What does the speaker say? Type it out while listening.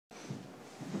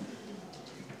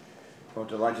Well,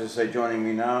 delighted to say joining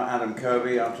me now, Adam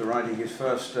Kirby, after riding his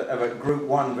first ever Group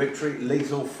 1 victory,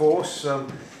 Lethal Force.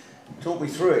 Talk me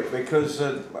through it, because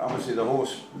obviously the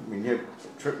horse, I mean, your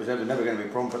trip was never going to be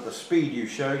a problem, but the speed you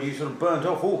showed, you sort of burnt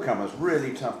off all comers.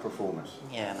 Really tough performance.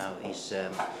 Yeah, no, he's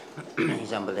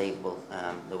he's unbelievable.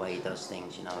 The way he does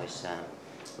things, you know.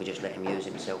 We just let him use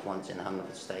himself once in the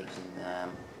Hungerford Stakes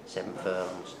and 7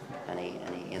 furlongs, and he,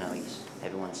 you know,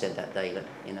 everyone said that day that,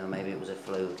 you know, maybe it was a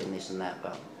fluke and this and that,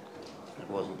 but it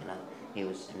wasn't. You know, he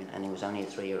was, I mean, and he was only a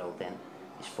 3-year-old then.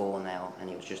 He's 4 now, and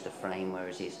he was just a frame,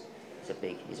 whereas he's a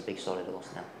big solid horse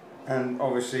now. And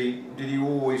obviously, did you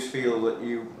always feel that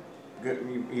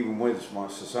even with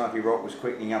Society Rock was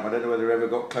quickening up, I don't know whether it ever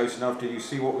got close enough, did you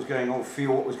see what was going on,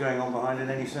 feel what was going on behind in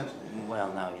any sense?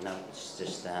 Well, no, you know, it's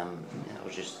just, you know, it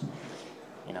was just,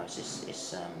 you know, it's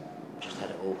just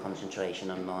had all concentration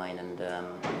on mine, and the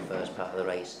first part of the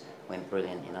race went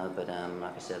brilliant, you know, but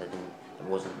like I said, it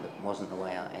wasn't the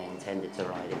way I intended to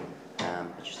ride it.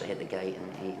 But just to hit the gate,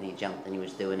 and he jumped, and he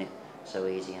was doing it so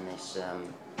easy, and this,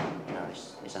 you know,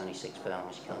 it's only 6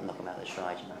 furlongs, you can't knock him out of the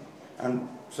stride, you know. And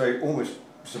so it almost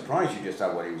surprised you just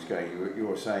how well he was going. You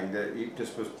were saying that he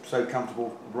just was so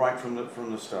comfortable right from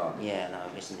the start. Yeah, no,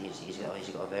 listen, he's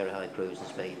got a very high cruising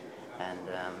speed, and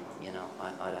you know,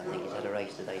 I don't think he's had a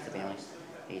race today, to be honest.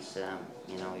 He's,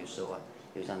 you know,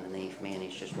 he was underneath me, and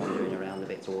he's just wandering around a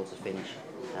bit towards the finish.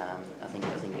 I think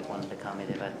if wanted to come, he'd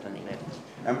have had plenty left.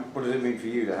 What does it mean for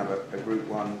you to have a Group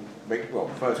 1,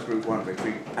 first Group 1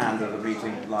 victory and at a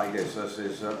meeting like this?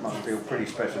 This must feel pretty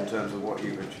special in terms of what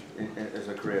you've as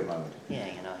a career moment. Yeah,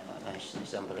 you know,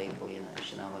 it's unbelievable. You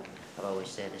know, I've always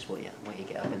said it's what you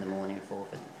get up in the morning for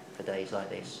days like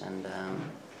this, and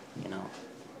you know.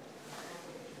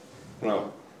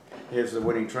 Well, here's the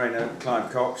winning trainer,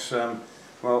 Clive Cox.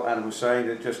 Well, Adam was saying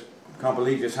that just can't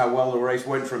believe just how well the race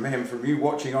went from you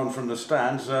watching on from the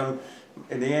stands.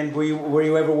 In the end, were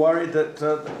you ever worried that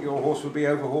your horse would be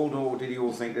overhauled, or did you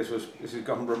all think this has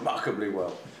gone remarkably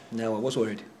well? No, I was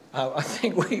worried. I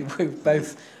think we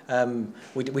both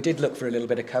we did look for a little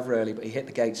bit of cover early, but he hit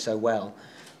the gate so well.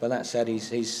 But that said,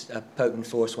 he's a potent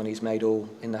force when he's made all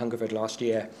in the Hungerford last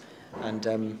year, and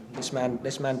this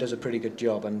man does a pretty good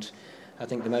job. And I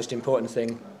think the most important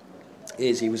thing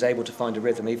is he was able to find a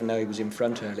rhythm, even though he was in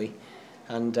front early.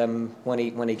 And when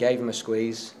he gave him a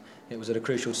squeeze, it was at a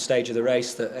crucial stage of the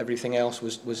race that everything else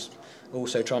was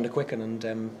also trying to quicken,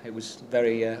 and it was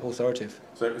very authoritative.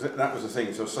 So that was the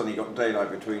thing. So suddenly got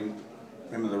daylight between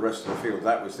him and the rest of the field.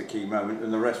 That was the key moment,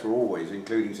 and the rest were always,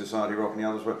 including Society Rock and the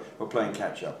others, were playing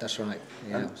catch up. That's right.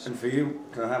 Yeah. And for you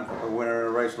to have a winner in a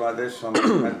race like this, I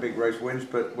mean, had big race wins,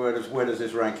 but where does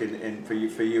this rank in for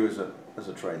you as a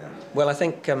trainer? Well, I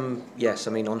think yes.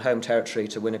 I mean, on home territory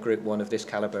to win a Group 1 of this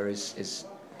calibre is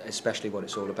especially what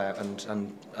it's all about.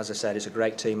 And as I said, it's a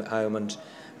great team at home, and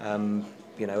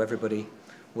you know, everybody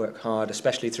worked hard,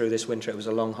 especially through this winter. It was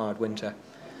a long, hard winter,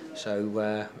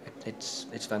 so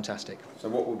it's fantastic. So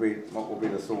what will be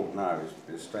the thought now?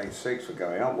 Is staying 6 for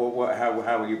going up?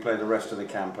 How will you play the rest of the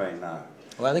campaign now?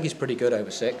 Well, I think he's pretty good over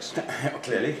 6.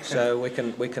 Clearly. So we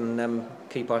can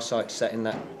keep our sights set in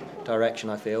that direction,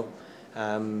 I feel.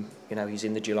 You know, he's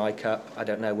in the July Cup. I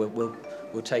don't know.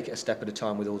 We'll take it a step at a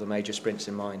time with all the major sprints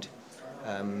in mind.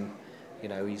 You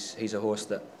know, he's a horse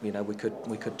that, you know, we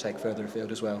could take further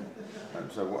afield as well.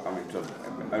 So I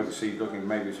mean, overseas looking,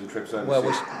 maybe some trips overseas. Well,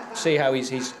 we'll see how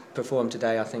he's performed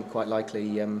today. I think quite likely.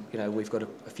 You know, we've got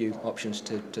a few options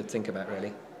to think about,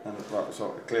 really. And so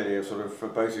clearly, sort of for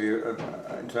both of you,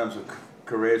 in terms of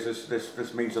careers,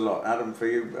 this means a lot. Adam, for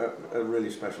you, a really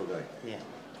special day. Yeah,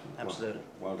 absolutely.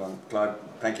 Well done, Clive.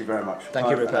 Thank you very much. Thank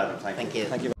you, Rupert. Adam, thank you.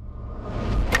 Thank you.